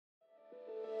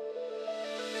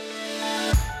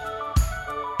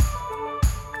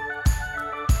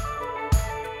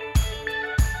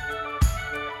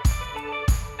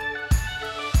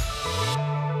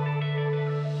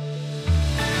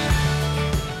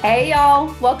Hey,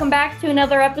 y'all. Welcome back to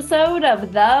another episode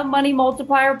of the Money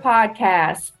Multiplier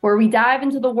Podcast, where we dive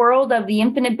into the world of the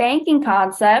infinite banking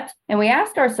concept and we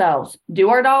ask ourselves, do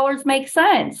our dollars make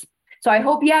sense? So I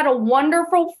hope you had a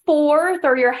wonderful fourth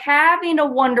or you're having a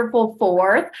wonderful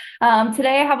fourth.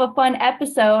 Today I have a fun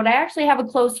episode. I actually have a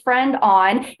close friend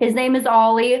on. His name is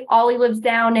Ollie. Ollie lives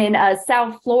down in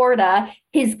South Florida.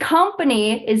 His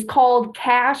company is called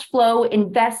Cash Flow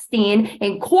Investing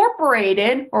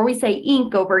Incorporated, or we say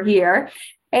Inc. over here.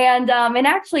 And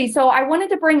actually, so I wanted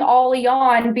to bring Ollie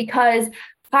on because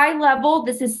high level,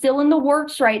 this is still in the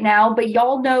works right now, but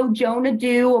y'all know Jonah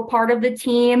Do, a part of the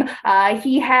team.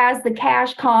 He has the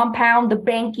Cash Compound, the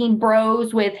banking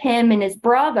bros with him and his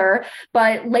brother.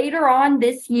 But later on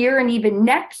this year and even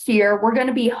next year, we're going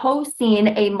to be hosting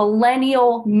a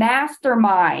millennial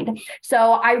mastermind.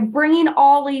 So I'm bringing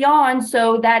Ollie on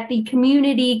so that the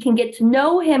community can get to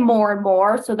know him more and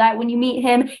more, so that when you meet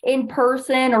him in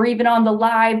person or even on the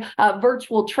live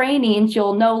virtual trainings,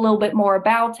 you'll know a little bit more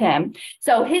about him.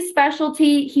 So his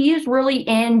specialty, he is really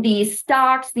in the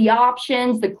stocks, the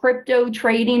options, the crypto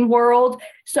trading world.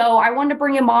 So I wanted to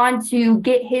bring him on to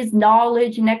get his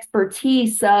knowledge and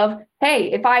expertise of,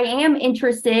 hey, if I am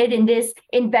interested in this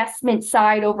investment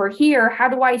side over here, how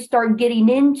do I start getting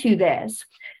into this?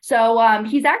 So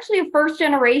he's actually a first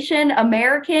generation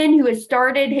American who has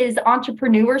started his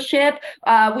entrepreneurship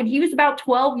when he was about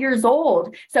 12 years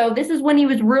old. So this is when he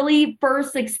was really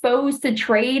first exposed to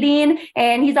trading,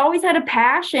 and he's always had a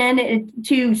passion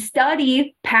to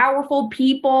study powerful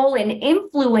people and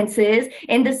influences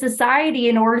in the society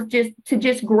in order to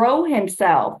just grow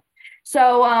himself.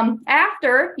 So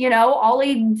after,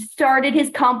 Ollie started his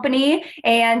company,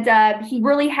 and he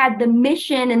really had the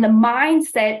mission and the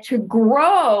mindset to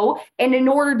grow. And in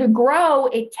order to grow,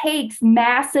 it takes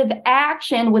massive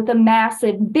action with a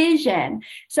massive vision.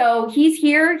 So he's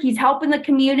here, he's helping the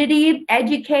community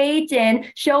educate and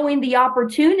showing the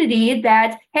opportunity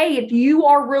that, hey, if you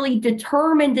are really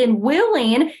determined and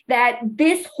willing, that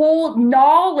this whole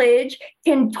knowledge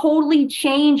can totally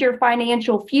change your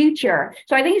financial future.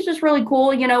 So I think it's just really cool.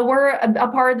 We're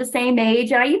a part of the same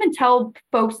age. And I even tell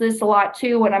folks this a lot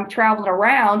too when I'm traveling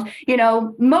around.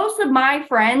 Most of my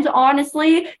friends,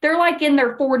 honestly, they're like in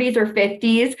their 40s or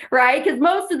 50s, right? Because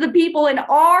most of the people in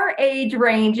our age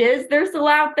ranges, they're still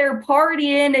out there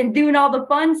partying and doing all the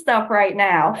fun stuff right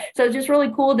now. So it's just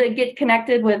really cool to get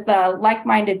connected with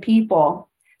like-minded people.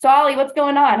 So Ollie, what's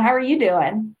going on? How are you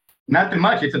doing? Nothing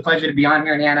much. It's a pleasure to be on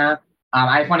here, Nana.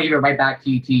 I just want to give it right back to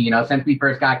you, T. Since we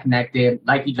first got connected,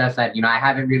 like you just said, I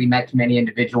haven't really met too many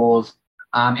individuals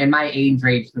in my age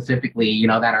range specifically,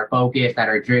 that are focused, that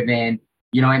are driven,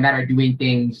 and that are doing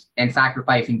things and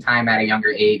sacrificing time at a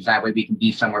younger age. That way we can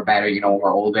be somewhere better, when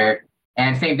we're older.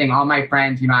 And same thing, all my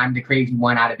friends, I'm the crazy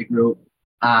one out of the group.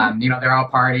 They're all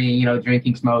partying,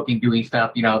 drinking, smoking, doing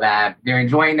stuff, that they're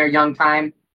enjoying their young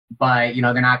time, but, they're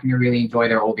not going to really enjoy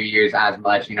their older years as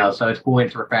much, so it's cool,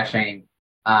 it's refreshing.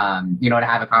 To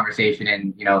have a conversation,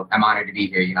 and I'm honored to be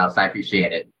here, so I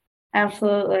appreciate it.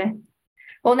 Absolutely.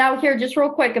 Well, now here, just real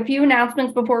quick, a few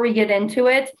announcements before we get into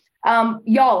it.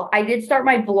 Y'all, I did start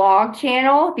my vlog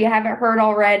channel, if you haven't heard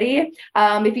already.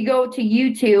 If you go to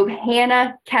YouTube,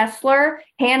 Hannah Kessler,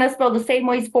 Hannah spelled the same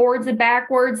way, forwards and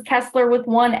backwards, Kessler with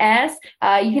one S.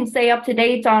 You can stay up to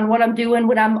date on what I'm doing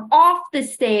when I'm off the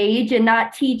stage and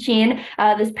not teaching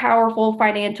this powerful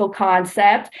financial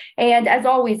concept. And as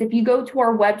always, if you go to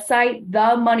our website,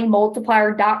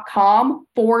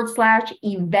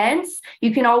 themoneymultiplier.com/events,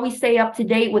 you can always stay up to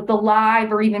date with the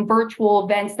live or even virtual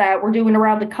events that we're doing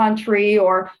around the country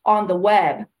or on the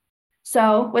web.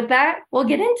 So with that, we'll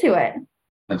get into it.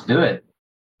 Let's do it.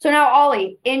 So now,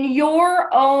 Ollie, in your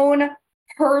own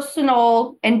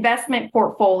personal investment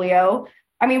portfolio,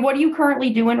 what are you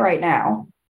currently doing right now?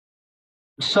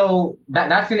 So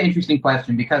that's an interesting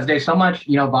question because there's so much,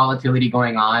 volatility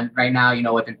going on right now,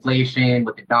 with inflation,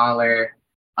 with the dollar.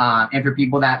 And for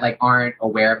people that aren't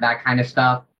aware of that kind of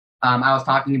stuff, I was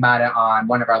talking about it on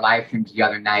one of our live streams the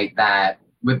other night that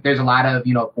there's a lot of,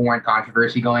 foreign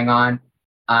controversy going on.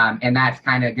 And that's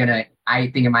kind of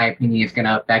I think, in my opinion, it's going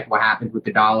to affect what happens with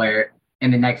the dollar in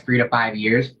the next 3 to 5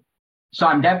 years. So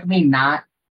I'm definitely not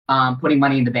putting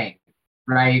money in the bank,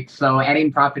 right? So any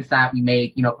profits that we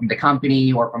make, from the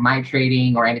company or from my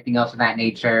trading or anything else of that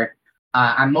nature,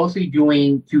 I'm mostly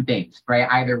doing two things, right?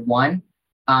 Either one,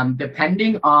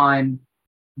 depending on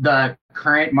the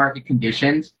current market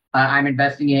conditions, I'm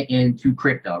investing it into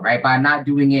crypto, right? But I'm not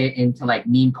doing it into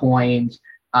meme coins,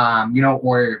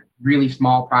 or really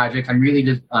small projects. I'm really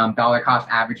just dollar cost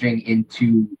averaging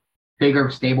into bigger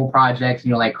stable projects,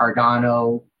 like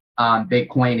Cardano,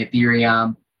 Bitcoin,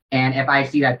 Ethereum, And if I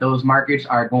see that those markets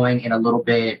are going in a little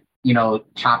bit,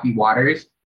 choppy waters,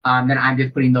 then I'm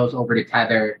just putting those over to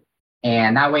Tether.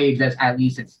 And that way, just at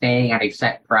least it's staying at a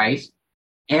set price.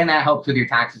 And that helps with your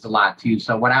taxes a lot too.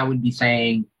 So what I would be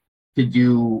saying to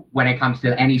do when it comes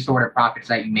to any sort of profits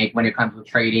that you make when it comes to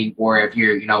trading, or if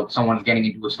you're, someone's getting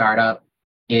into a startup,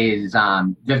 is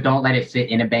just don't let it sit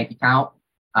in a bank account.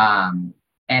 And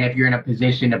if you're in a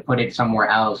position to put it somewhere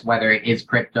else, whether it is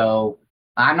crypto,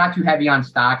 I'm not too heavy on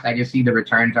stocks. I just see the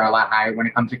returns are a lot higher when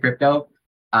it comes to crypto.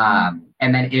 And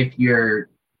then if you're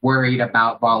worried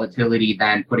about volatility,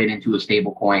 then put it into a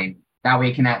stable coin. That way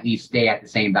it can at least stay at the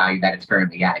same value that it's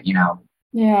currently at,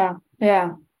 Yeah.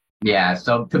 Yeah. Yeah.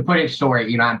 So to put it short,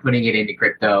 I'm putting it into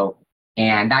crypto,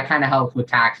 and that kind of helps with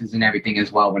taxes and everything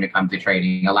as well when it comes to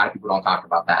trading. A lot of people don't talk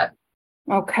about that.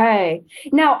 Okay.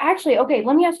 Now, actually, okay,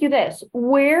 let me ask you this.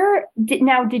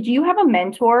 Did you have a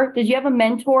mentor? Did you have a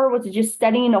mentor? Was it just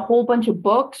studying a whole bunch of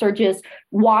books or just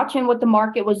watching what the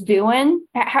market was doing?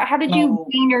 How did you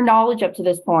gain your knowledge up to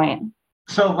this point?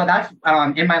 So, but that's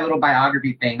in my little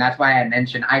biography thing. That's why I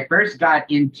mentioned I first got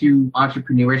into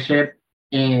entrepreneurship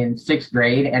in sixth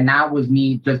grade, and that was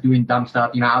me just doing dumb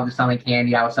stuff. I was just selling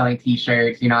candy, I was selling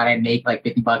T-shirts. I'd make like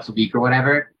 $50 a week or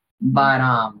whatever. But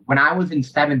when I was in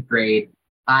seventh grade,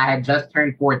 I had just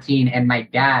turned 14, and my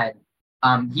dad,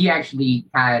 he actually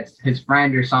had his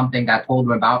friend or something that told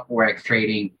him about Forex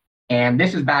trading. And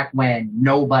this is back when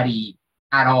nobody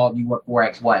at all knew what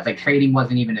Forex was. Like trading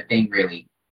wasn't even a thing really.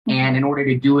 And in order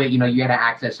to do it, you had to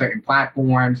access certain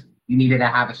platforms. You needed to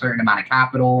have a certain amount of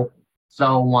capital.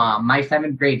 So my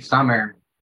seventh grade summer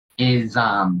is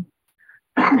that's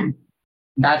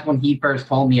when he first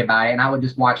told me about it, and I would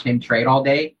just watch him trade all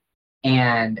day.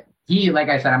 And he, like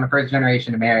I said, I'm a first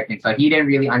generation American, so he didn't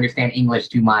really understand English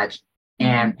too much.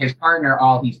 And his partner,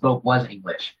 all he spoke was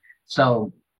English.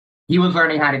 So he was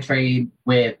learning how to trade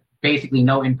with basically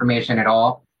no information at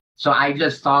all. So I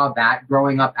just saw that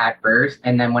growing up at first.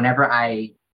 And then whenever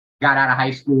I got out of high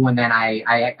school, and then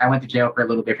I went to jail for a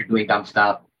little bit for doing dumb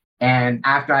stuff. And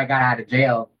after I got out of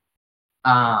jail,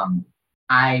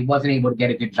 I wasn't able to get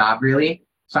a good job really.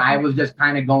 So I was just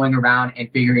kind of going around and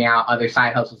figuring out other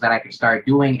side hustles that I could start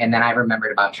doing. And then I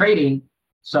remembered about trading.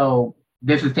 So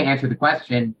this is to answer the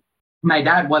question. My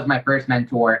dad was my first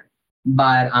mentor,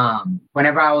 but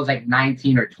whenever I was like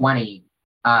 19 or 20,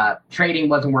 trading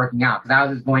wasn't working out because I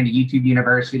was just going to YouTube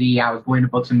University. I was going to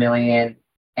Books A Million,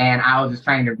 and I was just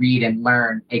trying to read and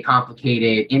learn a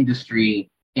complicated industry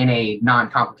in a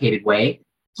non-complicated way.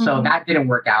 So that didn't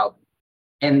work out.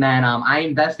 And then I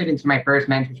invested into my first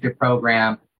mentorship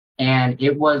program, and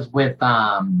it was with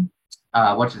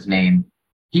what's his name?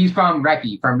 He's from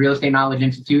Recce, from Real Estate Knowledge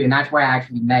Institute, and that's where I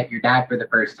actually met your dad for the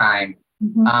first time.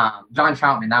 John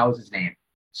Troutman, that was his name.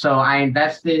 So I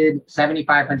invested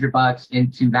 $7,500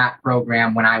 into that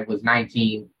program when I was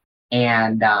 19,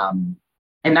 and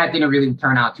that didn't really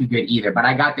turn out too good either. But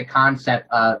I got the concept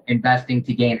of investing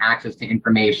to gain access to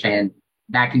information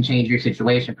that can change your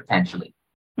situation potentially.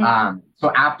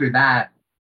 So after that,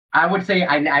 I would say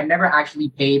I've never actually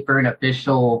paid for an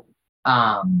official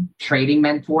trading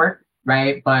mentor,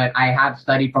 right? But I have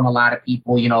studied from a lot of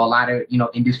people, a lot of,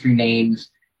 industry names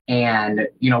and,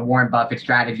 Warren Buffett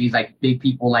strategies, like big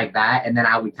people like that. And then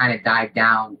I would kind of dive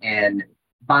down and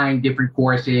buying different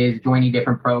courses, joining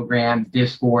different programs,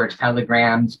 Discords,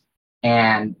 Telegrams.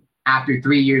 And after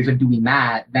 3 years of doing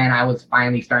that, then I was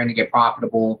finally starting to get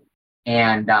profitable.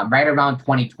 And right around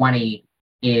 2020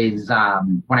 is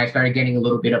when I started getting a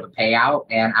little bit of a payout,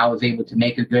 and I was able to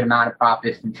make a good amount of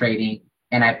profits from trading.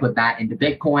 And I put that into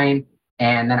Bitcoin.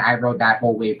 And then I rode that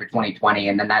whole wave for 2020.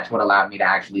 And then that's what allowed me to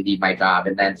actually leave my job.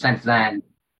 And then since then,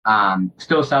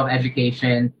 still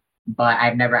self-education, but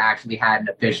I've never actually had an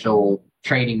official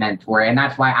trading mentor. And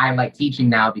that's why I like teaching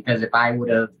now, because if I would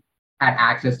have had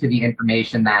access to the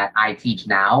information that I teach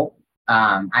now,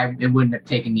 it wouldn't have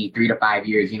taken me 3 to 5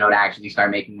 years, to actually start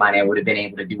making money. I would have been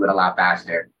able to do it a lot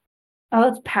faster. Oh,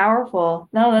 that's powerful.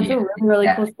 No, that's a really, really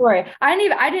cool story. I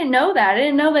didn't know that. I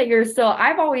didn't know that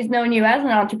I've always known you as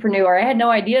an entrepreneur. I had no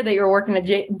idea that you were working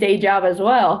a day job as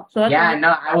well. So that's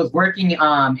no, I was working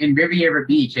in Riviera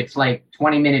Beach. It's like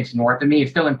 20 minutes north of me.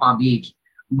 It's still in Palm Beach,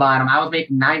 but I was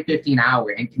making $9.50 an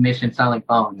hour in commission selling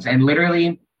phones. And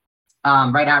literally,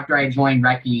 right after I joined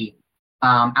Recce,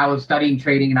 I was studying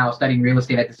trading and I was studying real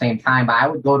estate at the same time. But I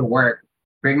would go to work,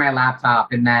 bring my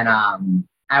laptop, and then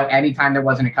anytime there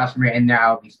wasn't a customer in there,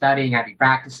 I would be studying, I'd be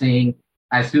practicing.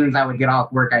 As soon as I would get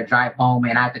off work, I'd drive home.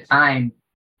 And at the time,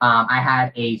 I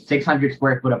had a 600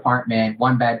 square foot apartment,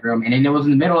 1 bedroom, and it was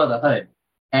in the middle of the hood.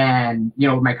 And,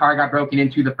 my car got broken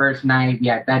into the first night. We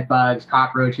had bed bugs,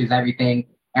 cockroaches, everything.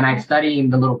 and I'd study in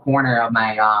the little corner of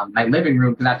my living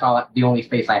room because that's all the only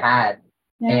space I had.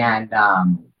 Yeah.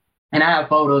 And I have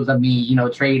photos of me,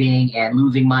 trading and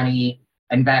losing money,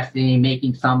 investing,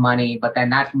 making some money. But then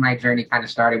that's when my journey kind of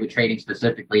started with trading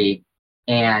specifically.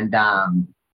 And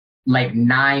like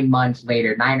 9 months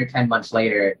later, 9 or 10 months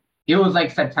later, it was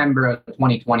like September of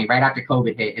 2020, right after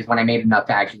COVID hit, is when I made enough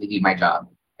to actually leave my job.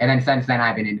 And then since then,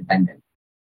 I've been independent.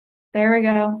 There we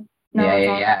go. No, Yeah, that's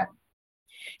yeah,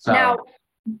 awesome. yeah. Now, So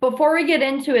before we get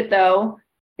into it though,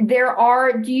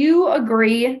 do you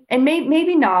agree, and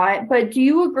maybe not, but do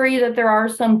you agree that there are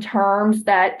some terms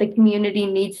that the community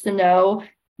needs to know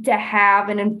to have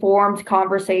an informed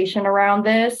conversation around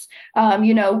this?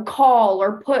 Call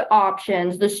or put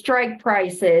options, the strike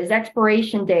prices,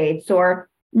 expiration dates, or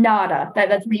nada.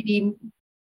 That's maybe.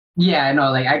 yeah,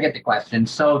 no, like I get the question.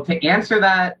 So to answer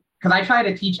that, because I try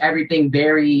to teach everything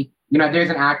very, there's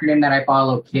an acronym that I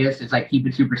follow, KISS. It's like keep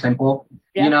it super simple,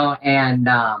 Yeah. and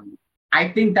I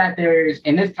think that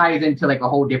and this ties into like a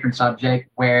whole different subject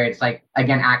where it's like,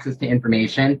 again, access to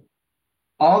information.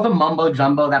 All the mumbo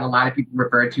jumbo that a lot of people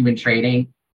refer to in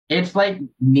trading, it's like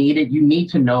you need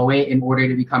to know it in order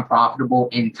to become profitable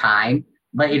in time,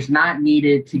 but it's not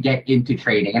needed to get into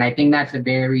trading. And I think that's a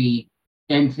very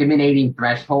intimidating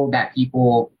threshold that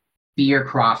people fear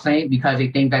crossing because they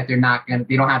think that they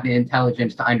don't have the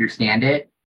intelligence to understand it.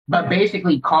 But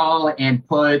basically, call and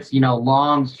puts,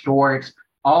 longs, shorts,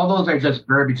 all those are just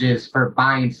verbiages for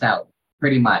buy and sell,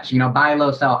 pretty much. Buy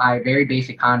low, sell high, very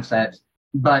basic concepts.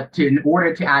 But in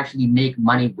order to actually make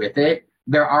money with it,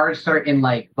 there are certain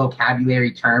like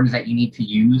vocabulary terms that you need to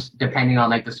use depending on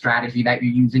like the strategy that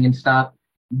you're using and stuff.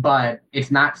 But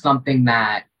it's not something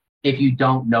that if you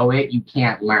don't know it, you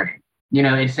can't learn it.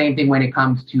 It's same thing when it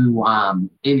comes to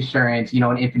insurance,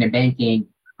 and infinite banking.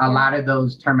 A lot of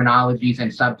those terminologies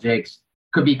and subjects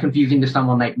could be confusing to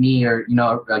someone like me or,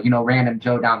 random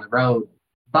Joe down the road.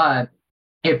 But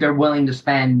if they're willing to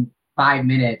spend 5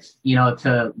 minutes,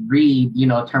 to read,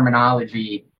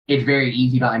 terminology, it's very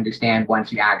easy to understand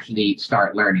once you actually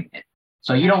start learning it.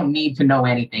 So you don't need to know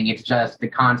anything. It's just the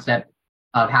concept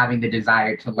of having the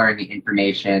desire to learn the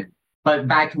information. But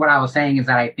back to what I was saying is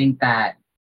that I think that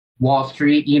Wall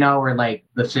Street, or like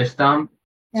the system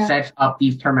sets up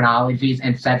these terminologies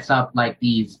and sets up like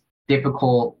these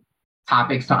difficult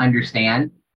topics to understand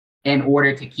in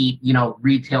order to keep,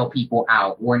 retail people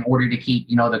out or in order to keep,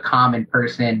 the common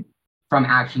person from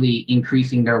actually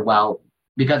increasing their wealth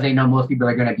because they know most people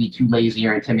are going to be too lazy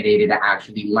or intimidated to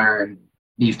actually learn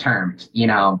these terms,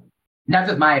 That's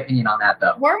just my opinion on that,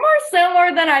 though. We're more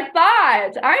similar than I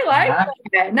thought. I like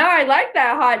that. No, I like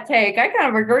that hot take. I kind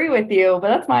of agree with you, but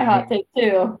that's my hot take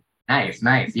too. Nice,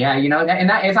 nice. Yeah,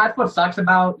 that's what sucks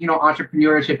about,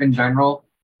 entrepreneurship in general.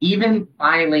 Even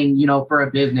filing, for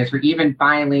a business or even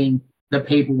filing the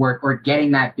paperwork or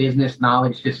getting that business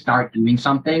knowledge to start doing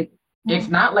something. It's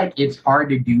not like it's hard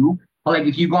to do, but like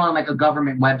if you go on like a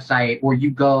government website or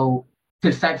you go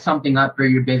to set something up for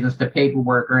your business, the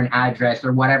paperwork or an address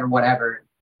or whatever,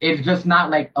 it's just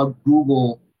not like a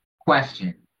Google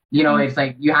question. It's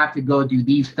like you have to go do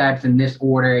these steps in this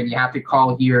order and you have to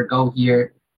call here, go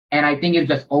here. And I think it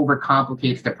just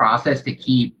overcomplicates the process to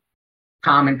keep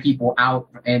common people out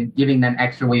and giving them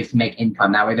extra ways to make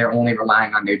income. That way they're only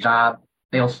relying on their job.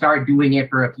 They'll start doing it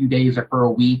for a few days or for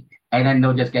a week, and then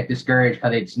they'll just get discouraged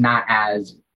because it's not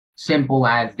as simple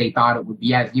as they thought it would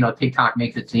be, as TikTok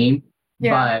makes it seem.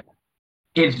 But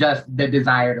it's just the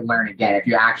desire to learn again. If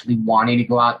you're actually wanting to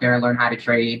go out there and learn how to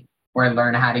trade or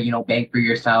learn how to, bank for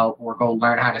yourself or go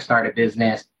learn how to start a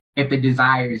business, if the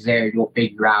desire is there, you'll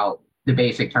figure out the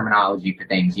basic terminology for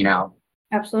things,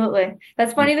 Absolutely.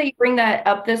 That's funny that you bring that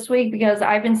up this week because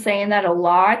I've been saying that a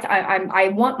lot. I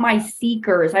want my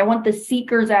seekers. I want the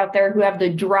seekers out there who have the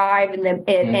drive and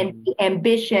the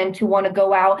ambition to want to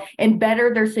go out and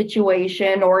better their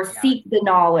situation or seek the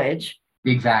knowledge.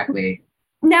 Exactly.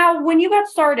 Now, when you got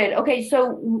started, okay,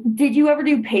 so did you ever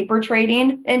do paper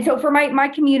trading? And so for my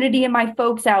community and my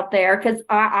folks out there, because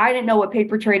I didn't know what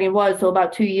paper trading was till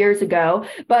about 2 years ago,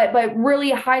 but really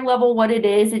high level what it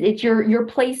is, it's you're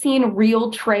placing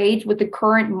real trades with the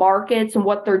current markets and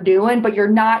what they're doing, but you're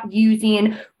not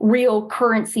using real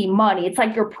currency money. It's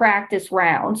like your practice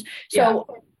rounds. So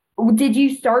did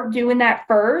you start doing that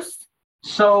first?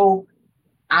 So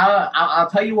I'll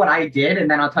tell you what I did, and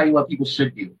then I'll tell you what people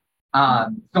should do.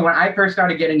 So when I first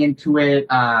started getting into it,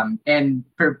 and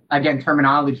for, again,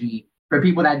 terminology, for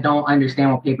people that don't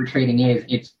understand what paper trading is,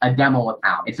 it's a demo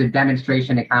account. It's a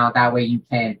demonstration account. That way you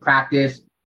can practice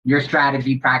your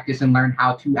strategy, practice and learn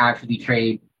how to actually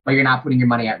trade, but you're not putting your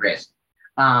money at risk.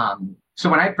 So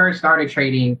when I first started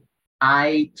trading,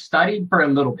 I studied for a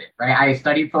little bit, right? I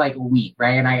studied for like a week,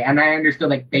 right? And I understood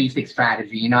like basic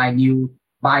strategy. I knew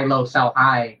buy low, sell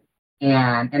high.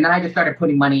 And then I just started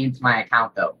putting money into my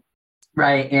account though,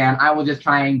 right? And I was just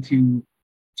trying to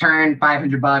turn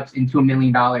 $500 into $1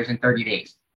 million in 30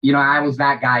 days. I was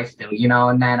that guy still,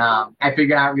 and then I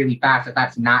figured out really fast that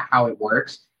that's not how it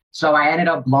works. So I ended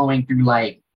up blowing through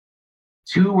like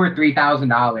 $2,000 or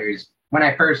 $3,000 when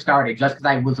I first started, just because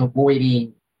I was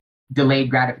avoiding delayed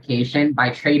gratification by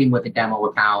trading with a demo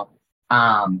account.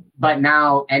 But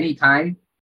now, anytime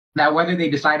that whether they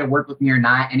decide to work with me or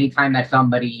not, anytime that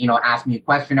somebody, asks me a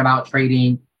question about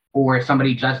trading or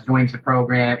somebody just joins the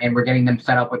program and we're getting them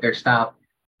set up with their stuff,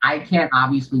 I can't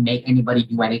obviously make anybody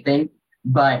do anything.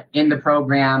 But in the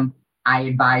program, I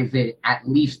advise it at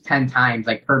least 10 times,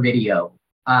 like per video,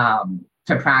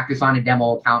 to practice on a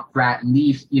demo account for at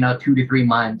least, 2 to 3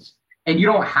 months. And you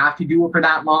don't have to do it for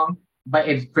that long, but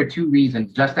it's for two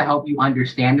reasons: just to help you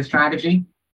understand the strategy,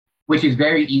 which is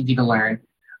very easy to learn.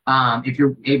 If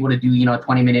you're able to do,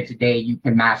 20 minutes a day, you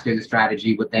can master the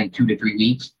strategy within 2 to 3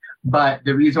 weeks. But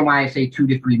the reason why I say 2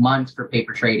 to 3 months for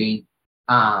paper trading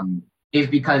is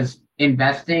because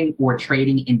investing or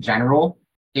trading in general,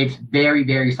 it's very,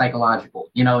 very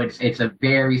psychological. It's a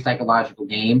very psychological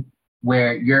game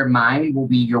where your mind will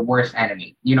be your worst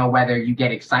enemy. Whether you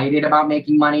get excited about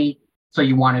making money, so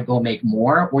you want to go make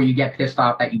more, or you get pissed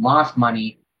off that you lost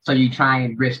money, so you try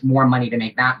and risk more money to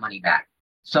make that money back.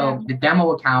 So the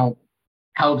demo account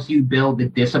helps you build the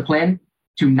discipline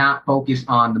to not focus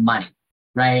on the money,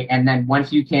 right? And then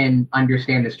once you can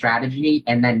understand the strategy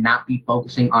and then not be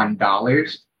focusing on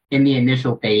dollars in the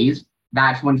initial phase,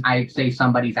 that's when I say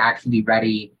somebody's actually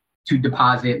ready to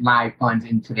deposit live funds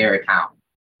into their account.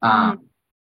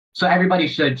 So everybody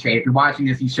should trade. If you're watching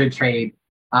this, you should trade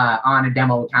on a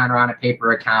demo account or on a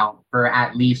paper account for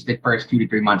at least the first 2 to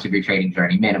 3 months of your trading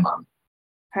journey, minimum.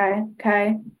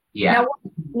 Okay. Yeah. Now,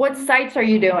 what sites are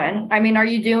you doing? I mean, are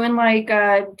you doing like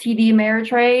TD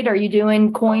Ameritrade? Are you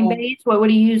doing Coinbase? What are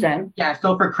you using? Yeah.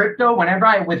 So for crypto, whenever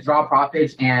I withdraw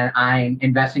profits and I'm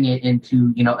investing it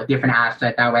into, a different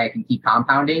asset, that way I can keep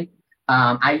compounding.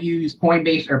 I use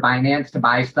Coinbase or Binance to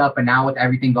buy stuff. But now with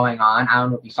everything going on, I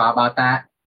don't know if you saw about that,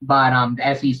 but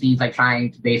the SEC is like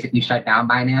trying to basically shut down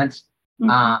Binance.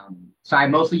 So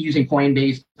I'm mostly using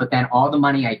Coinbase, but then all the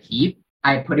money I keep,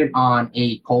 I put it on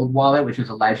a cold wallet, which is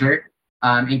a ledger,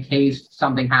 in case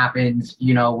something happens,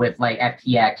 with like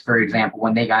FTX, for example,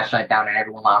 when they got shut down and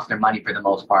everyone lost their money for the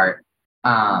most part.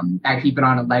 I keep it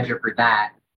on a ledger for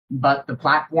that. But the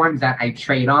platforms that I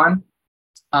trade on,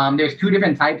 there's two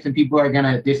different types, and people are going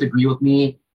to disagree with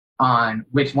me on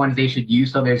which ones they should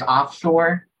use. So there's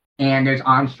offshore and there's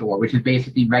onshore, which is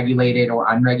basically regulated or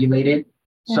unregulated.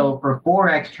 So for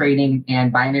Forex trading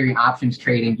and binary options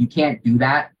trading, you can't do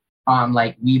that on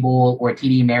like Webull or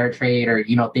TD Ameritrade or,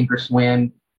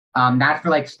 Thinkorswim. That's for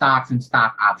like stocks and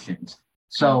stock options.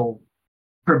 So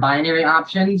for binary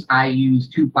options, I use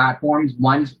two platforms.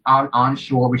 One's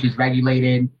onshore, which is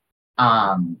regulated.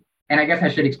 And I guess I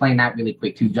should explain that really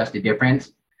quick too, just the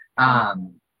difference.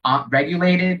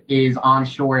 Regulated is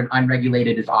onshore and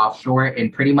unregulated is offshore.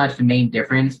 And pretty much the main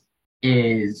difference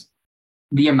is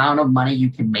the amount of money you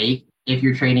can make if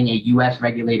you're trading a US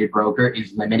regulated broker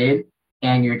is limited,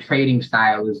 and your trading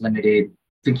style is limited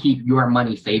to keep your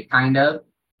money safe, kind of,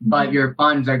 but your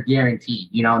funds are guaranteed.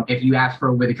 If you ask for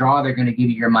a withdrawal, they're going to give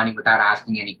you your money without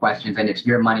asking any questions. And it's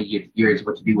your money, it's yours,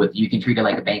 what to do with it. You can treat it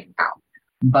like a bank account.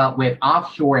 But with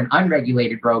offshore and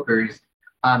unregulated brokers,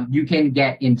 you can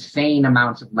get insane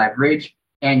amounts of leverage,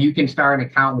 and you can start an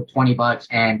account with $20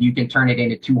 and you can turn it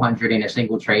into 200 in a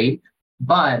single trade.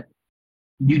 But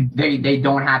they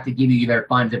don't have to give you their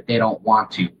funds if they don't want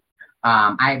to.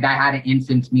 I had an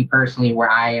instance, me personally,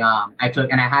 where I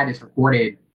took, and I had this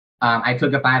recorded. I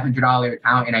took a $500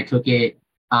 account and I took it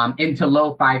into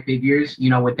low five figures,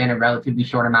 within a relatively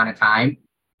short amount of time.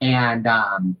 And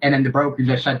then the broker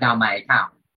just shut down my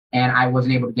account and I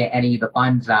wasn't able to get any of the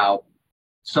funds out.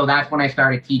 So that's when I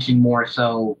started teaching more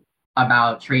so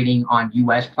about trading on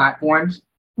US platforms.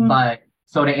 But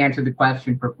so to answer the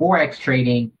question for Forex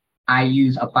trading, I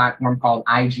use a platform called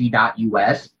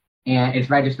IG.US. And it's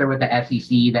registered with the SEC,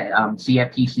 the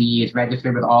CFTC is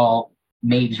registered with all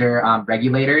major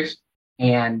regulators.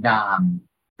 And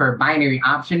for binary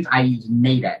options, I use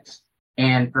Nadex.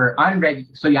 And for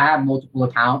unregulated, so I have multiple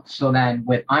accounts. So then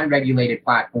with unregulated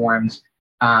platforms,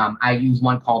 I use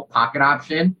one called Pocket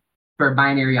Option for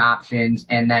binary options.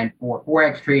 And then for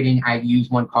Forex trading, I use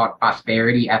one called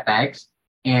Prosperity FX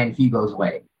and Hugo's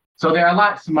Way. So they're a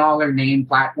lot smaller name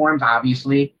platforms,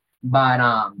 obviously, but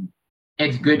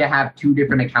it's good to have two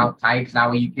different account types. That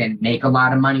way you can make a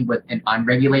lot of money with an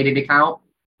unregulated account,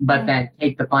 but then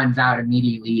take the funds out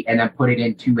immediately and then put it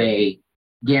into a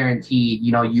guaranteed,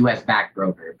 US backed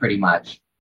broker pretty much.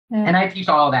 Yeah. And I teach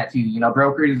all that too.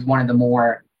 Brokers is one of the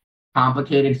more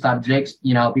complicated subjects,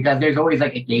 because there's always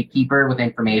like a gatekeeper with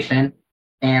information.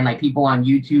 And like people on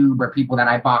YouTube or people that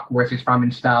I bought courses from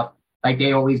and stuff, like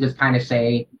they always just kind of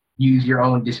say, use your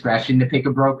own discretion to pick a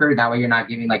broker. That way you're not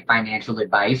giving like financial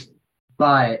advice.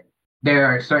 But there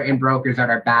are certain brokers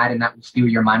that are bad and that will steal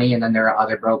your money. And then there are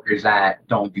other brokers that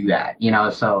don't do that,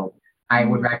 So I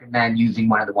would recommend using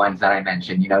one of the ones that I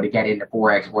mentioned, to get into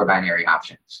Forex or binary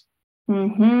options.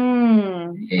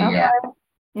 Mm-hmm. Yeah.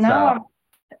 Okay.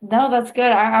 No, that's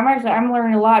good. I'm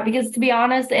learning a lot because, to be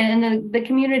honest, and the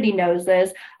community knows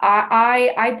this.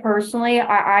 I personally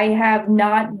have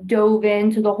not dove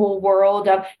into the whole world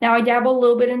of, now I dabble a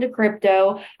little bit into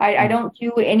crypto. I don't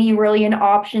do any really in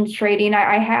options trading.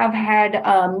 I have had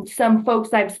some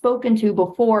folks I've spoken to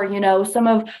before, some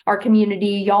of our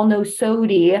community, y'all know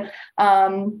Sodi.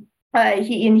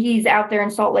 He's out there in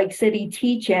Salt Lake City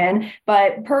teaching,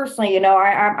 but personally,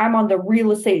 I'm on the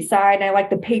real estate side, and I like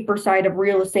the paper side of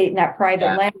real estate and that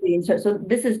private lending. So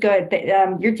this is good.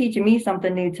 You're teaching me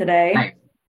something new today.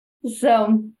 Nice.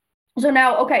 So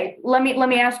now, okay, let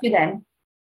me ask you then.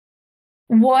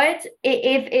 What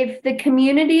if the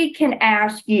community can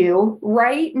ask you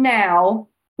right now,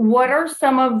 what are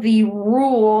some of the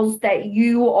rules that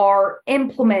you are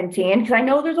implementing? Because I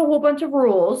know there's a whole bunch of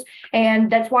rules,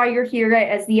 and that's why you're here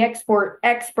as the expert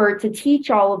to teach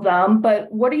all of them.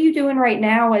 But what are you doing right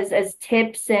now as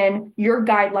tips and your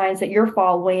guidelines that you're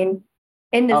following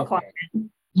in this class?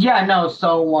 Yeah, no.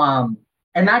 So,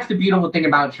 and that's the beautiful thing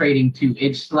about trading too.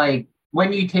 It's like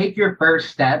when you take your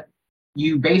first step,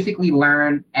 you basically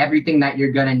learn everything that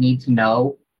you're going to need to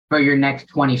know for your next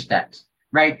 20 steps.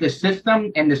 Right? The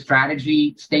system and the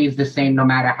strategy stays the same no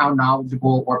matter how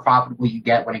knowledgeable or profitable you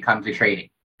get when it comes to trading.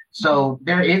 So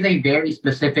there is a very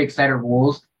specific set of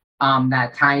rules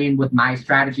that tie in with my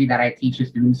strategy that I teach the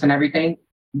students and everything.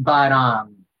 But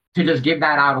to just give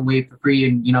that out away for free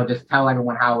and, just tell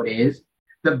everyone how it is.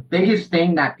 The biggest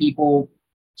thing that people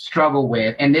struggle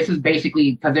with, and this is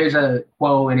basically because there's a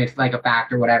quote and it's like a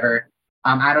fact or whatever.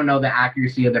 I don't know the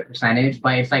accuracy of the percentage,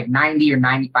 but it's like 90 or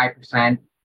 95%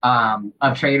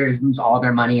 of traders lose all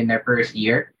their money in their first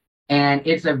year. And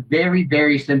it's a very,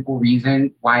 very simple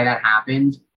reason why that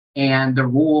happens. And the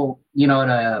rule,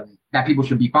 that people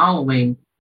should be following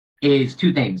is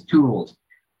two rules,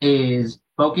 is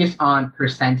focus on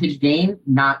percentage gain,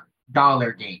 not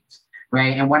dollar gains,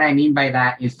 right? And what I mean by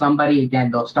that is somebody, again,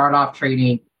 they'll start off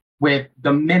trading with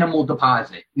the minimal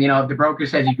deposit. If the broker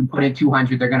says you can put in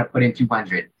 200, they're going to put in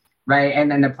 200, right?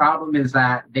 And then the problem is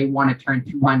that they want to turn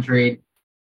 200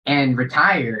 and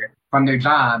retire from their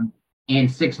job in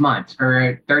 6 months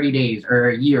or 30 days or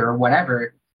a year or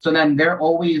whatever. So then they're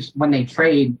always, when they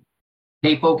trade,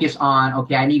 they focus on,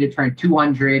 okay, I need to turn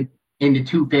 200 into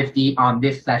 250 on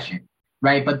this session,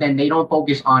 right? But then they don't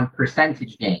focus on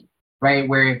percentage gain, right?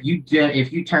 Where if you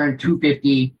turn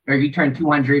 250 or you turn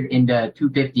 200 into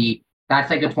 250, that's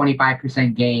like a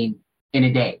 25% gain in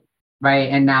a day,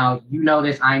 right? And now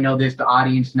this, I know this, the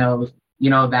audience knows,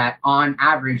 that on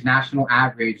average, national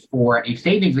average for a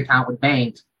savings account with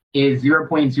banks is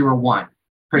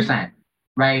 0.01%,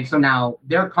 right? So now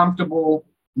they're comfortable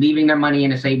leaving their money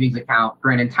in a savings account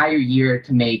for an entire year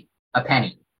to make a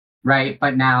penny, right?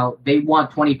 But now they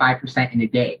want 25% in a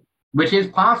day, which is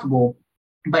possible.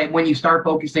 But when you start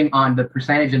focusing on the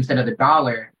percentage instead of the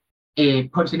dollar,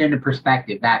 it puts it into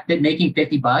perspective that making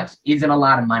 $50 isn't a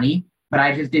lot of money, but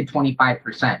I just did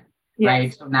 25%,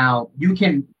 right? So now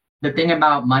the thing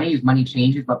about money is money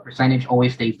changes, but percentage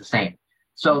always stays the same.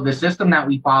 So the system that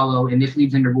we follow, and this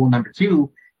leads into rule number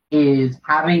 2, is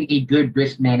having a good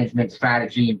risk management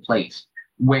strategy in place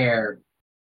where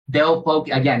they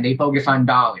focus on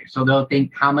dollars. So they'll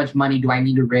think, how much money do I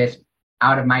need to risk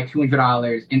out of my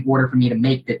 $200 in order for me to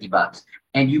make $50?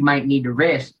 And you might need to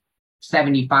risk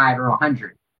 75 or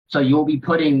 100. So you'll be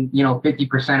putting,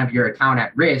 50% of your account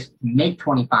at risk to make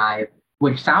 25,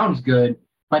 which sounds good.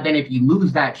 But then if you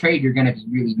lose that trade, you're going to be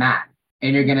really mad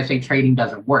and you're going to say trading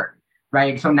doesn't work,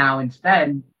 right? So now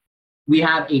instead, we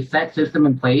have a set system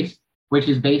in place, which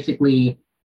is basically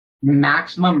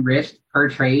maximum risk per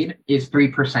trade is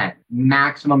 3%,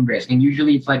 maximum risk. And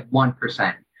usually it's like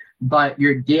 1%. But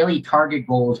your daily target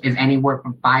goals is anywhere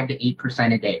from 5 to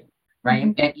 8% a day, right?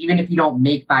 Mm-hmm. And even if you don't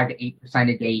make 5 to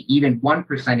 8% a day, even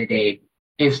 1% a day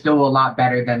is still a lot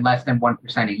better than less than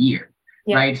 1% a year.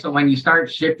 Right. So when you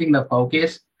start shifting the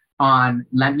focus on,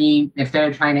 instead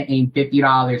of trying to aim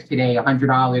 $50 today,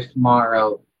 $100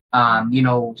 tomorrow,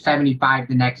 75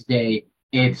 the next day,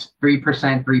 it's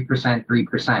 3%, 3%,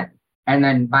 3%. And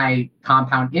then by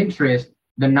compound interest,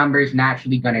 the number is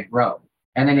naturally going to grow.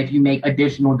 And then if you make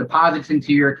additional deposits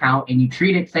into your account and you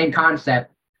treat it same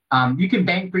concept, you can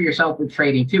bank for yourself with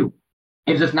trading too.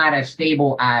 It's just not as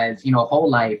stable as, whole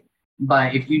life.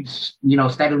 But if you,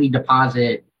 steadily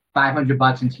deposit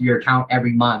 $500 into your account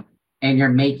every month and you're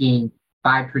making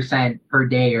 5% per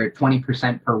day or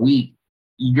 20% per week,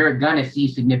 you're going to see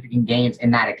significant gains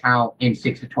in that account in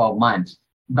 6 to 12 months.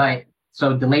 But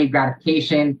so delayed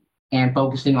gratification and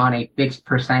focusing on a fixed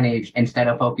percentage instead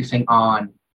of focusing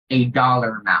on a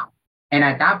dollar amount. And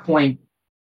at that point,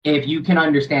 if you can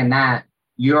understand that,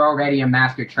 you're already a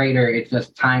master trader. It's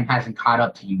just time hasn't caught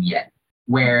up to you yet.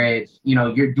 Whereas,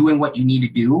 you're doing what you need to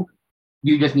do.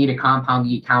 You just need to compound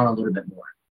the account a little bit more,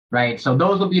 right? So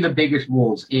those will be the biggest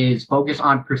rules: is focus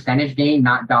on percentage gain,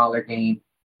 not dollar gain,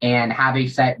 and have a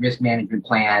set risk management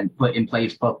plan put in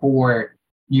place before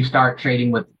you start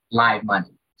trading with live money.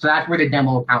 So that's where the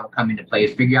demo account will come into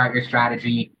place. Figure out your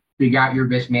strategy, figure out your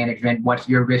risk management. What's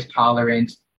your risk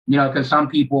tolerance? Because some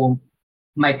people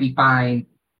might be fine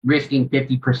risking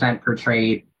 50% per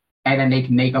trade, and then they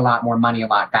can make a lot more money a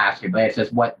lot faster, but it's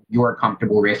just what you're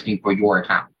comfortable risking for your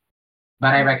account.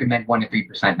 But I recommend 1 to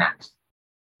 3% max.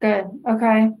 Good.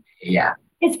 Okay. Yeah.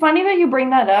 It's funny that you bring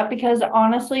that up because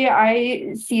honestly,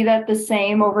 I see that the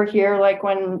same over here. Like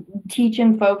when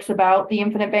teaching folks about the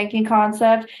infinite banking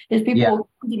concept, is people will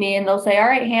come to me and they'll say, all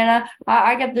right, Hannah,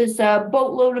 I got this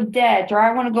boatload of debt, or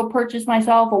I want to go purchase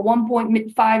myself a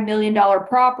 $1.5 million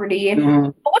property. Mm-hmm.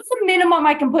 What's the minimum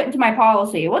I can put into my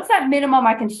policy? What's that minimum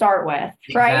I can start with?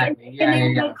 Right. Exactly. And they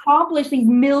want to accomplish these $1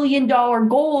 million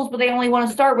goals, but they only want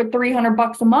to start with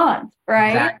 $300 a month. Right.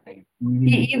 Exactly. Mm-hmm.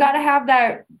 You got to have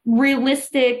that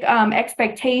realistic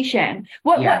expectation.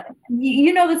 What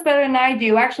you know this better than I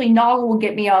do. Actually, Noggle will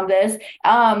get me on this.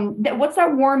 What's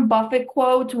that Warren Buffett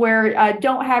quote where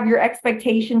don't have your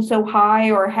expectations so high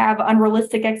or have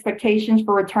unrealistic expectations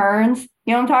for returns?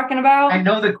 You know what I'm talking about? I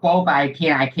know the quote, but I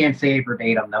can't say it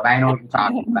verbatim though. But I know what you're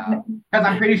talking about because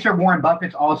I'm pretty sure Warren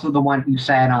Buffett's also the one who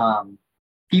said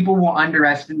people will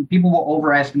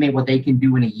overestimate what they can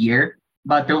do in a year,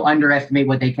 but they'll underestimate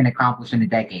what they can accomplish in a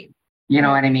decade. You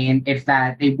know what I mean? It's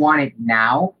that they want it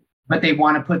now, but they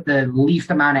want to put the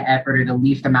least amount of effort or the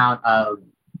least amount of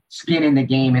skin in the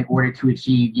game in order to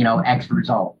achieve, X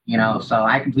result, So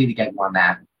I completely get you on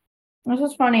that. This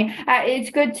is funny. It's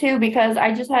good too, because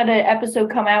I just had an episode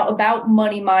come out about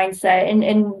money mindset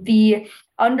and the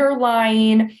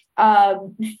underlying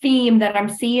theme that I'm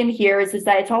seeing here is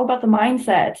that it's all about the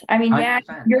mindset. I mean,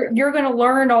 100%. You're going to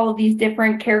learn all of these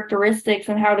different characteristics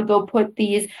and how to go put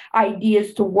these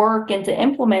ideas to work and to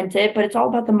implement it, but it's all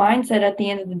about the mindset at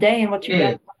the end of the day and what you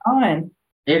got on.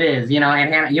 It is, and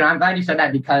Hannah, I'm glad you said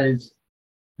that because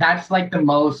that's like the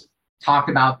most talked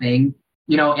about thing,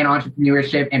 in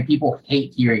entrepreneurship, and people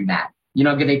hate hearing that,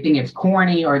 because they think it's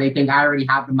corny or they think I already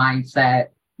have the mindset.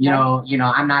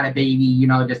 I'm not a baby,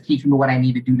 just teach me what I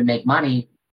need to do to make money.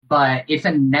 But it's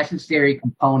a necessary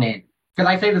component. Because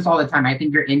I say this all the time. I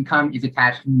think your income is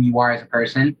attached to who you are as a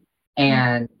person.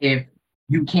 And if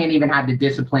you can't even have the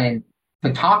discipline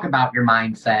to talk about your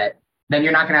mindset, then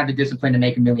you're not going to have the discipline to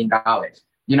make $1 million.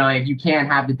 If you can't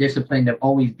have the discipline to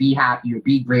always be happy or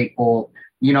be grateful,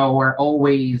 or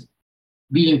always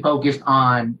being focused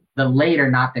on the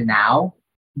later, not the now,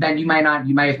 then you might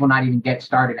as well not even get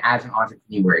started as an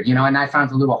entrepreneur, and that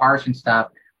sounds a little harsh and stuff,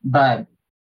 but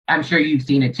I'm sure you've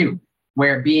seen it too,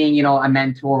 where being, a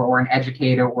mentor or an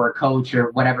educator or a coach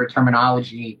or whatever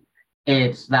terminology,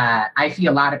 it's that I see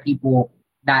a lot of people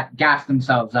that gas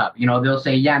themselves up. They'll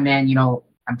say, yeah, man,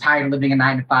 I'm tired of living a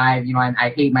 9 to 5,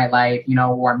 I hate my life,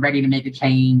 or I'm ready to make a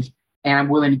change and I'm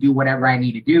willing to do whatever I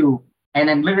need to do. And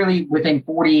then literally within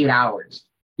 48 hours,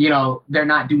 they're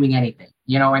not doing anything,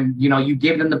 and, you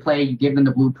give them the play, you give them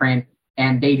the blueprint,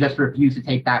 and they just refuse to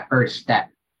take that first step.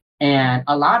 And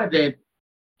a lot of it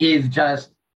is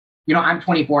just, I'm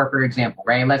 24, for example,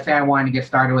 right? Let's say I wanted to get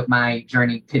started with my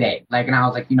journey today. And I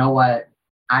was like, you know what?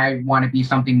 I want to be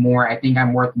something more. I think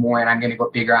I'm worth more, and I'm going to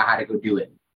go figure out how to go do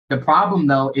it. The problem,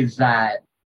 though, is that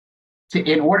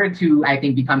in order to, I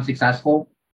think, become successful,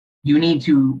 you need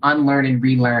to unlearn and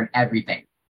relearn everything,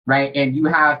 right? And you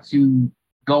have to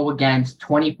go against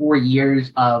 24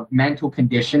 years of mental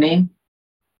conditioning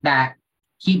that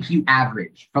keeps you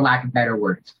average, for lack of better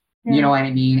words. Yeah. You know what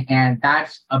I mean? And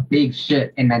that's a big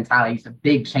shift in mentality. It's a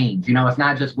big change. It's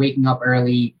not just waking up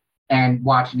early and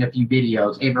watching a few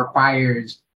videos. It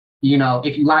requires,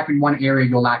 if you lack in one area,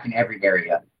 you'll lack in every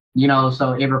area.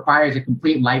 So it requires a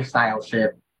complete lifestyle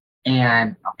shift.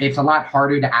 And it's a lot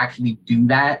harder to actually do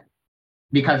that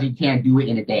because you can't do it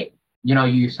in a day. You know,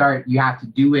 you have to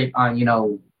do it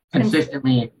on,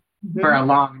 consistently for a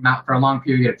long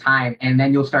period of time. And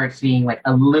then you'll start seeing like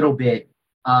a little bit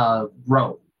of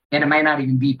growth. And it might not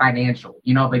even be financial,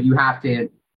 but you have to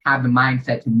have the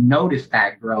mindset to notice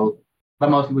that growth. But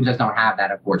most people just don't have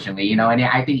that, unfortunately, and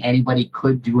I think anybody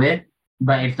could do it,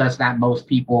 but it's just that most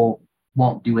people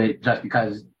won't do it just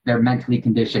because they're mentally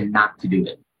conditioned not to do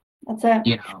it. That's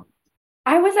it.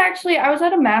 I was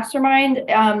at a mastermind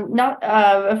not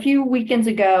a few weekends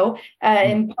ago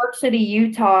in Park City,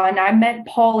 Utah, and I met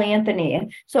Paul Anthony.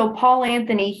 So Paul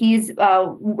Anthony, he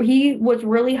was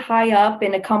really high up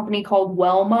in a company called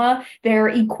Welma. They're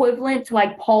equivalent to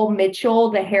like Paul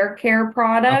Mitchell, the hair care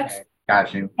products. Okay,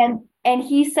 got you. And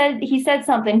he said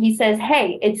something. He says,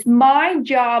 "Hey, it's my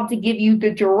job to give you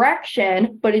the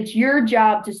direction, but it's your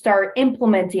job to start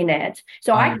implementing it."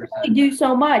 So 100%. I can only do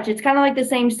so much. It's kind of like the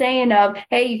same saying of,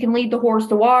 "Hey, you can lead the horse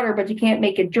to water, but you can't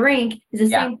make it drink." It's the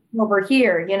same thing over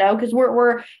here, because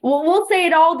we'll say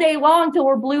it all day long till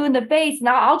we're blue in the face. And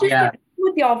I'll just get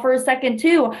with y'all for a second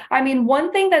too. I mean,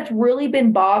 one thing that's really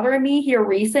been bothering me here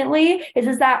recently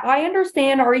is that I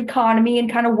understand our economy and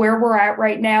kind of where we're at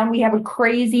right now. And we have a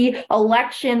crazy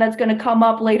election that's going to come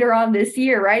up later on this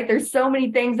year, right? There's so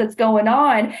many things that's going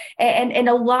on. And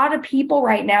a lot of people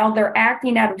right now, they're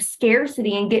acting out of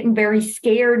scarcity and getting very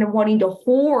scared and wanting to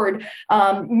hoard,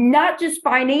 not just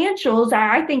financials,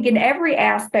 I think in every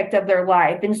aspect of their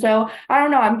life. And so I don't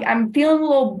know, I'm feeling a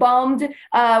little bummed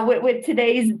with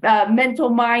today's mental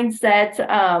mindset.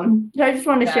 So I just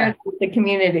want to share that with the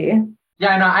community.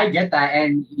 Yeah, no, I get that.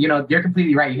 And, you're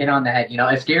completely right. You hit on the head.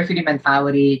 A scarcity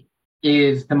mentality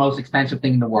is the most expensive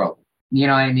thing in the world. You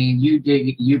know what I mean?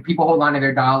 You people hold on to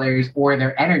their dollars or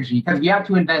their energy because you have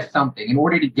to invest something in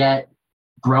order to get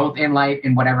growth in life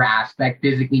in whatever aspect,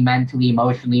 physically, mentally,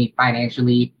 emotionally,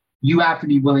 financially. You have to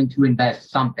be willing to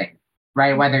invest something,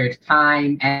 right? Whether it's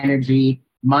time, energy,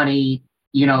 money,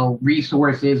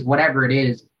 resources, whatever it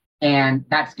is. And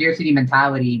that scarcity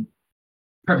mentality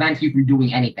prevents you from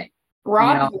doing anything.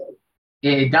 Right.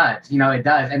 It does. It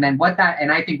does. And then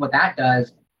I think what that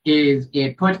does is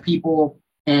it puts people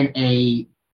in a,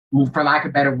 for lack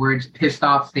of better words, pissed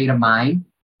off state of mind.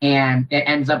 And it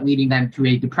ends up leading them to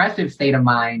a depressive state of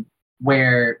mind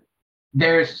where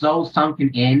they're so sunken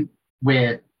in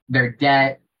with their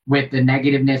debt, with the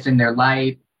negativeness in their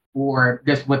life, or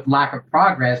just with lack of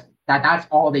progress, that's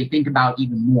all they think about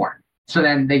even more. So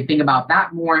then they think about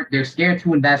that more. They're scared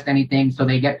to invest anything. So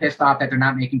they get pissed off that they're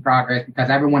not making progress because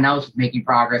everyone else is making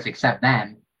progress except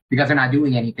them because they're not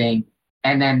doing anything.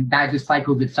 And then that just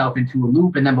cycles itself into a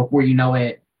loop. And then before you know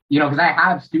it, because I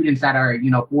have students that are,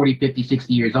 40, 50,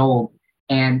 60 years old,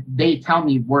 and they tell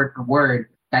me word for word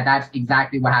that that's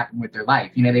exactly what happened with their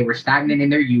life. They were stagnant in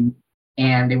their youth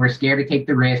and they were scared to take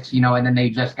the risks, and then they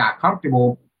just got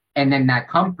comfortable. And then that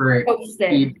comfort,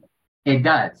 it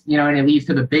does, and it leads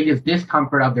to the biggest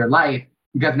discomfort of their life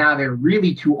because now they're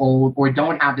really too old or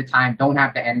don't have the time, don't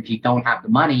have the energy, don't have the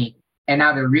money. And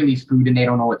now they're really screwed and they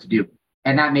don't know what to do.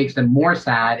 And that makes them more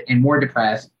sad and more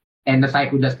depressed. And the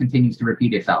cycle just continues to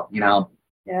repeat itself,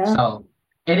 Yeah. So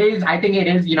it is, I think it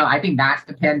is, I think that's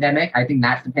the pandemic.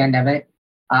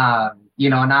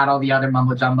 Not all the other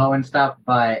mumbo jumbo and stuff,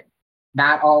 but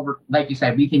that all, like you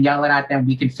said, we can yell it at them.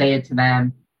 We can say it to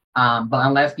them. But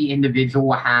unless the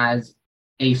individual has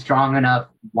a strong enough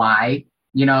why,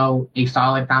 a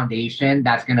solid foundation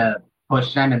that's going to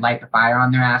push them and light the fire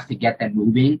on their ass to get them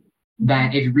moving,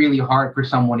 then it's really hard for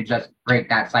someone to just break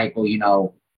that cycle,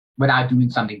 without doing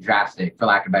something drastic, for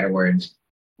lack of better words.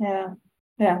 Yeah.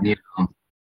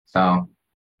 So.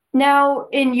 Now,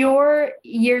 in your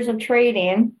years of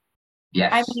trading,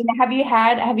 yes. I mean, have you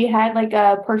had like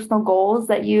personal goals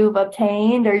that you've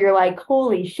obtained, or you're like,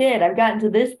 holy shit, I've gotten to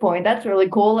this point. That's really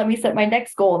cool. Let me set my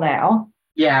next goal now.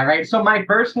 Yeah, right. So my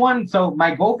first one,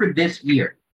 my goal for this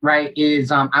year, right,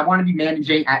 is I want to be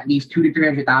managing at least $200,000 to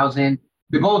 $300,000.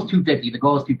 The goal is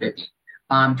 250.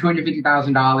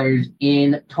 $250,000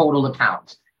 in total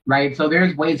accounts, right? So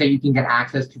there's ways that you can get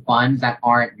access to funds that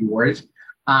aren't yours.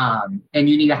 And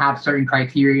you need to have certain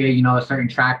criteria, a certain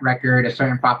track record, a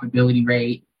certain profitability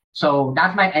rate. So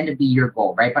that's my end of the year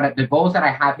goal, right? But the goals that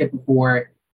I have hit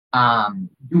before,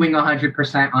 doing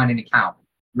 100% on an account,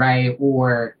 right?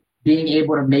 Or being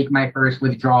able to make my first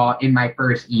withdrawal in my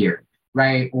first year,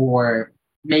 right? Or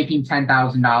making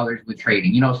 $10,000 with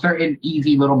trading, certain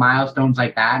easy little milestones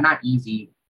like that. Not easy,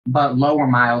 but lower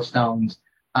milestones.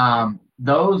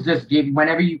 Those just give,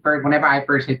 whenever I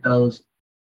first hit those,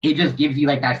 it just gives you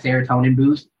like that serotonin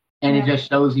boost, and it just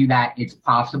shows you that it's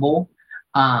possible,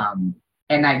 and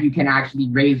that you can actually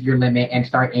raise your limit and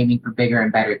start aiming for bigger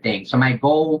and better things. So my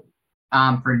goal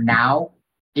for now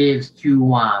is to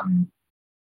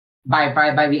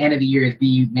by the end of the year is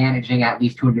be managing at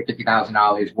least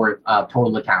 $250,000 worth of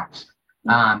total accounts.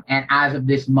 And as of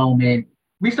this moment,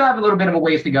 we still have a little bit of a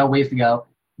ways to go,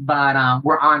 but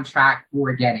we're on track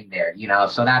for getting there, you know.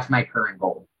 So that's my current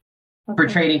goal for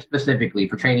trading specifically,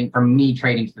 for me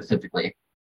trading specifically.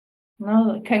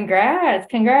 No, congrats.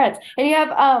 And you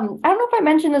have, I don't know if I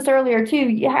mentioned this earlier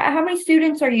too. How many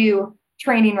students are you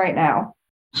training right now?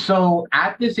 So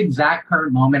at this exact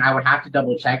current moment, I would have to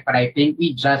double check, but I think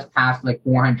we just passed like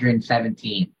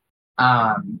 417.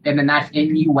 And then that's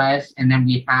in the US. And then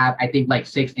we have, I think, like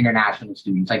 6 international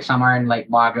students. Like some are in like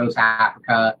Lagos,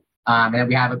 Africa. And then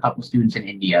we have a couple students in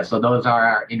India. So those are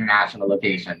our international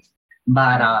locations.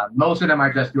 But most of them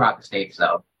are just throughout the States,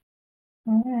 though.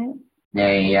 All right.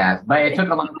 Yeah. But it took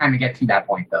a long time to get to that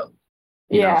point, though.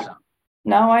 Yeah.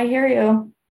 No, I hear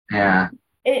you. Yeah.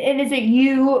 And is it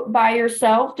you by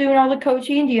yourself doing all the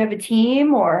coaching? Do you have a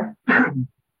team or?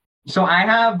 So I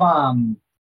have, I'm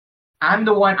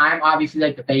obviously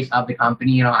like the face of the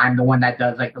company. You know, I'm the one that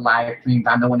does like the live streams.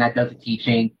 I'm the one that does the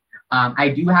teaching. I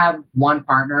do have one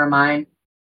partner of mine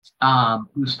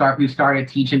who started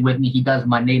teaching with me. He does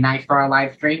Monday nights for our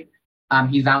live stream.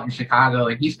 He's out in Chicago,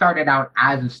 and he started out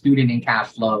as a student in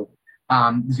cash flow.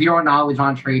 Zero knowledge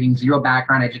on trading, zero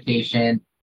background education.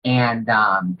 And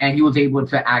he was able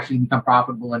to actually become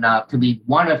profitable enough to leave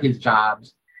one of his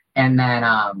jobs. And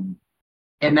then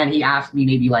he asked me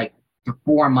maybe like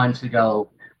 4 months ago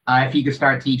if he could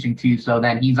start teaching too. So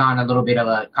then he's on a little bit of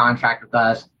a contract with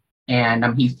us, and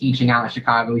he's teaching out in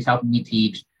Chicago. He's helping me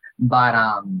teach.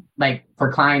 But like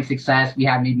for client success, we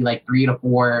have maybe like 3 to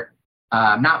 4,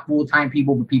 not full-time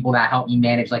people, but people that help me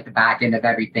manage like the back end of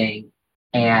everything.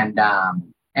 And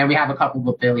we have a couple of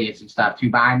affiliates and stuff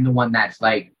too, but I'm the one that's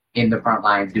like in the front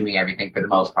lines doing everything for the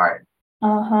most part.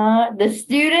 The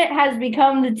student has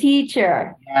become the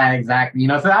teacher. Yeah, exactly. You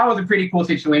know, so that was a pretty cool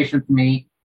situation for me,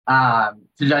 to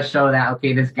just show that,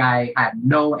 okay, this guy had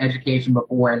no education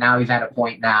before, and now he's at a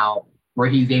point now where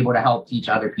he's able to help teach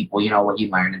other people, you know, what he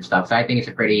learned and stuff. So I think it's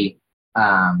a pretty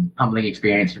humbling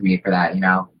experience for me for that, you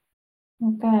know.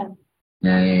 Okay.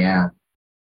 Yeah.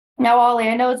 Now, Ollie,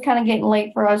 I know it's kind of getting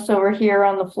late for us over here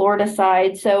on the Florida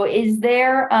side. So is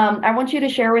there, I want you to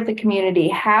share with the community,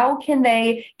 how can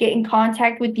they get in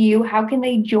contact with you? How can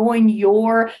they join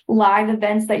your live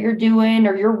events that you're doing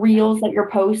or your reels that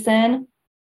you're posting?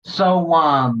 So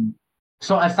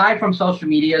aside from social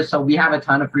media, so we have a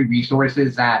ton of free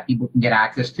resources that people can get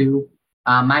access to.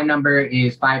 My number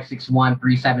is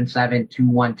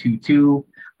 561-377-2122.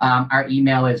 Our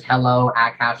email is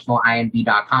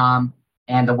hello@cashflowinb.com.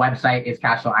 And the website is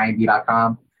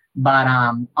cashflowinb.com. But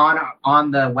on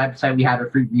the website, we have a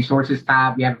free resources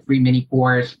tab. We have a free mini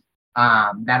course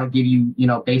that'll give you, you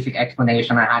know, basic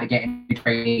explanation on how to get into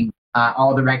trading,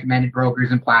 all the recommended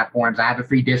brokers and platforms. I have a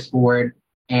free Discord,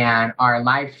 and our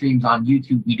live streams on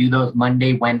YouTube. We do those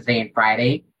Monday, Wednesday, and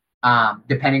Friday.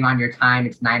 Depending on your time,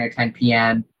 it's 9 or 10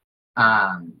 p.m.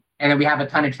 And then we have a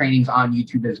ton of trainings on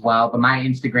YouTube as well. But my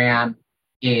Instagram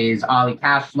is Ollie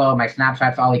Cashflow. My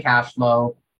Snapchat's Ollie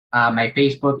Cashflow. My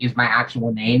Facebook is my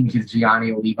actual name, which is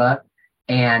Gianni Oliva.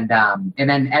 And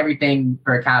then everything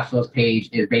for Cashflow's page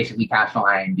is basically Cashflow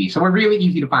INB. So we're really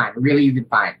easy to find.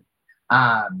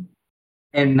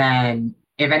 And then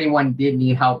if anyone did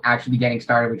need help actually getting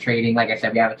started with trading, like I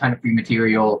said, we have a ton of free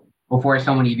material. Before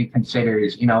someone even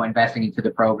considers, you know, investing into the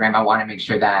program, I want to make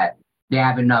sure that they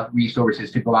have enough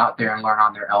resources to go out there and learn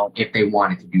on their own if they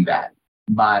wanted to do that.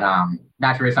 But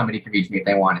that's where somebody can reach me if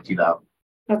they wanted to, though.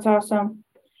 That's awesome.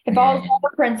 It follows the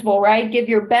principle, right? Give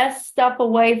your best stuff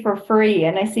away for free,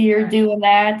 and I see you're doing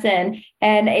that. And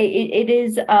it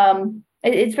is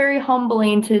it's very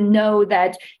humbling to know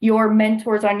that your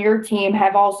mentors on your team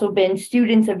have also been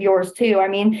students of yours too. I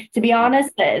mean, to be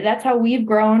honest, that's how we've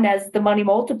grown as the Money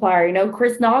Multiplier. You know,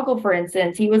 Chris Noggle, for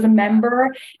instance, he was a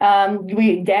member. Dad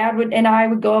and I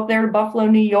would go up there to Buffalo,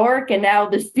 New York, and now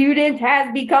the student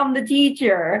has become the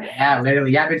teacher. Yeah,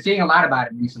 literally. Yeah, I've been seeing a lot about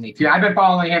him recently too. I've been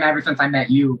following him ever since I met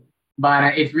you,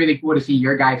 but it's really cool to see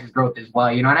your guys' growth as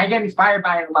well. You know, and I get inspired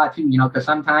by it a lot too. You know, because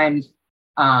sometimes,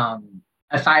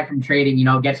 aside from trading, you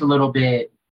know, it gets a little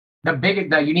bit,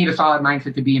 you need a solid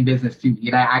mindset to be in business too. You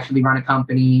gotta actually run a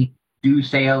company, do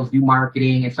sales, do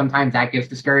marketing, and sometimes that gets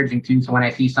discouraging too. So when I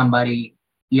see somebody,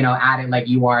 you know, at it like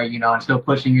you are, you know, and still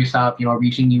pushing yourself, you know,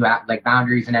 reaching you at like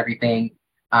boundaries and everything,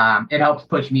 it helps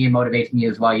push me and motivates me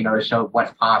as well, you know, to show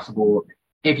what's possible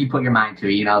if you put your mind to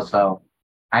it, you know. So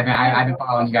I've been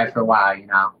following you guys for a while, you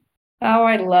know. Oh,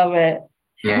 I love it.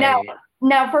 Yeah.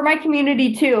 Now, for my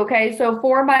community too, okay? So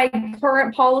for my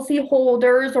current policy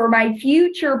holders or my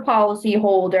future policy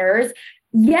holders,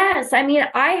 yes, I mean,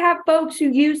 I have folks who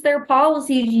use their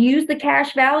policies, use the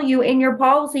cash value in your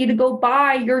policy to go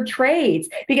buy your trades.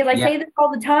 Because I say this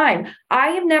all the time. I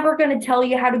am never going to tell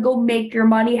you how to go make your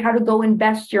money, how to go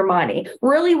invest your money.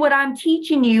 Really, what I'm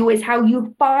teaching you is how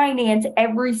you finance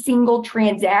every single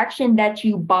transaction that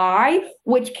you buy,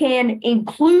 which can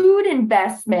include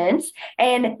investments,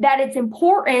 and that it's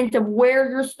important of where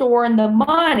you're storing the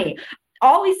money.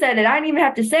 Ollie said it. I didn't even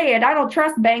have to say it. I don't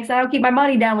trust banks. I don't keep my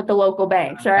money down with the local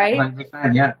banks, right?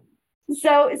 100%, yeah.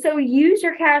 So use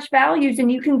your cash values,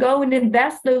 and you can go and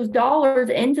invest those dollars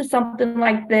into something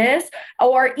like this,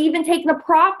 or even take the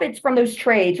profits from those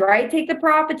trades, right? Take the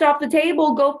profits off the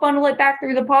table, go funnel it back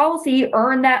through the policy,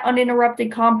 earn that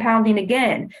uninterrupted compounding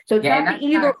again. So it's not the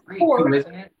either or,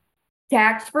 isn't it?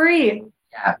 Tax free.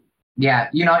 Yeah.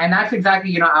 Yeah. And that's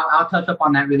exactly, I'll touch up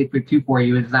on that really quick too for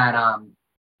you, is that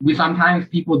we sometimes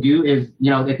people do is,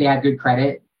 if they have good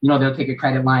credit, they'll take a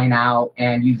credit line out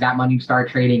and use that money to start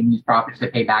trading, use profits to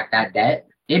pay back that debt.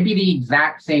 It'd be the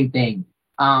exact same thing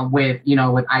with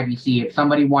IBC. If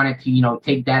somebody wanted to,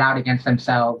 take debt out against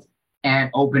themselves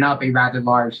and open up a rather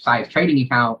large size trading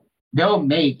account, they'll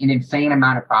make an insane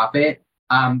amount of profit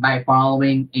by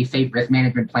following a safe risk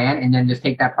management plan, and then just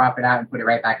take that profit out and put it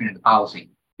right back into the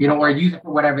policy, or use it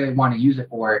for whatever they want to use it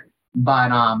for. But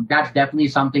that's definitely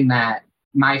something that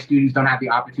my students don't have the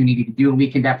opportunity to do. And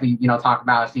we can definitely, talk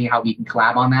about seeing how we can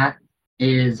collab on that,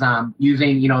 is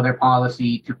using, their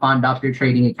policy to fund up their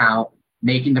trading account,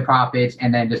 making the profits,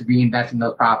 and then just reinvesting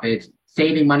those profits,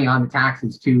 saving money on the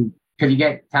taxes too, because you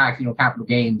get tax, capital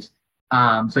gains.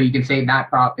 So you can save that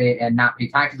profit and not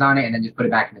pay taxes on it, and then just put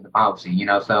it back into the policy,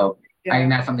 So I think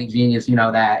that's something genius,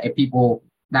 that if people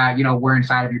that, were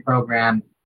inside of your program,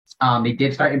 they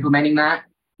did start implementing that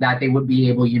they would be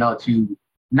able, to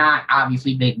not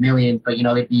obviously make millions, but,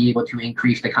 they'd be able to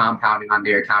increase the compounding on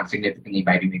their account significantly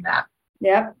by doing that.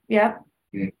 Yep.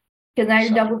 Because now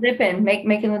you're double dipping,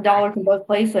 making the dollar from both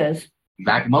places.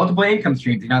 Exactly. Multiple income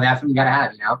streams, that's what you got to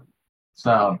have,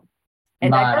 So.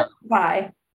 And diversify.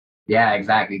 Yeah,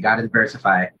 exactly. Got to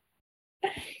diversify.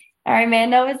 All right, man.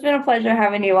 No, it's been a pleasure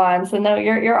having you on. So no,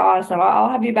 you're awesome.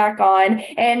 I'll have you back on.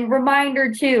 And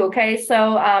reminder too, okay?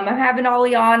 So I'm having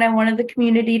Ollie on. I wanted the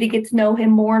community to get to know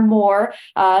him more and more.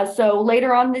 So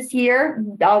later on this year,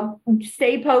 I'll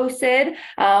stay posted.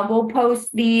 We'll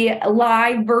post the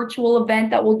live virtual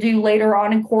event that we'll do later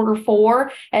on in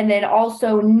Q4. And then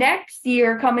also next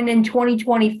year, coming in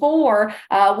 2024,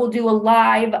 we'll do a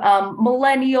live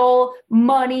millennial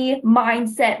money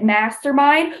mindset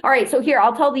mastermind. All right, so here,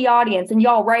 I'll tell the audience and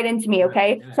y'all write into me,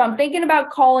 okay? So I'm thinking about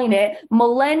calling it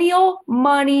Millennial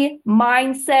Money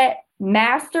Mindset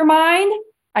Mastermind.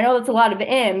 I know that's a lot of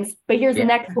M's, but here's the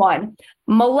next one.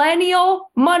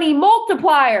 Millennial Money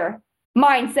Multiplier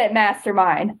Mindset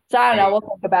Mastermind. So I don't know, we'll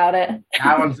think about it.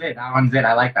 That one's it.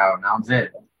 I like that one. That one's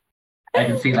it. I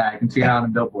can see that. I can see that on the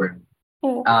billboard.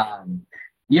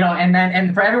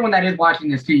 And for everyone that is watching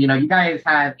this too, you guys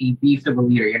have a beast of a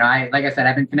leader. Like I said,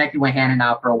 I've been connected with Hannah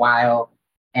now for a while.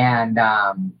 And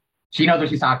she knows what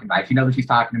she's talking about.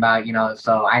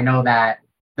 So I know that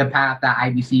the path that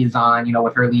IBC is on,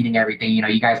 with her leading everything,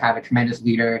 you guys have a tremendous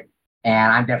leader,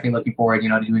 and I'm definitely looking forward,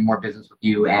 to doing more business with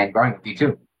you and growing with you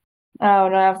too. Oh,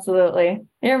 no, absolutely.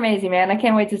 You're amazing, man. I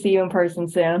can't wait to see you in person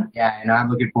soon. Yeah, I'm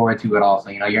looking forward to it also.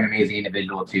 You're an amazing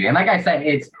individual too. And like I said,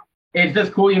 it's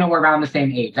just cool, we're around the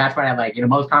same age. That's what I like.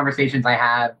 Most conversations I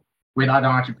have with other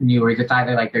entrepreneurs, it's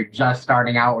either like they're just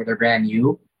starting out or they're brand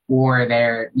new, or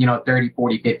they're, 30,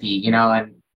 40, 50,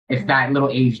 and it's that little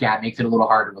age gap makes it a little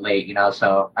hard to relate,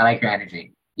 so I like your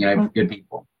energy, good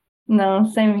people. No,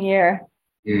 same here.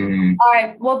 All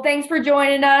right. Well, thanks for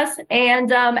joining us.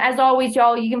 And as always,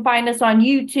 y'all, you can find us on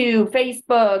YouTube,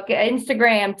 Facebook,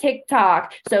 Instagram,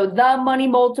 TikTok. So The Money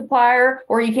Multiplier,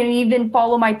 or you can even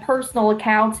follow my personal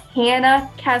accounts, Hannah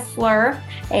Kessler.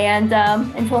 And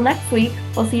until next week,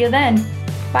 we'll see you then.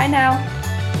 Bye now.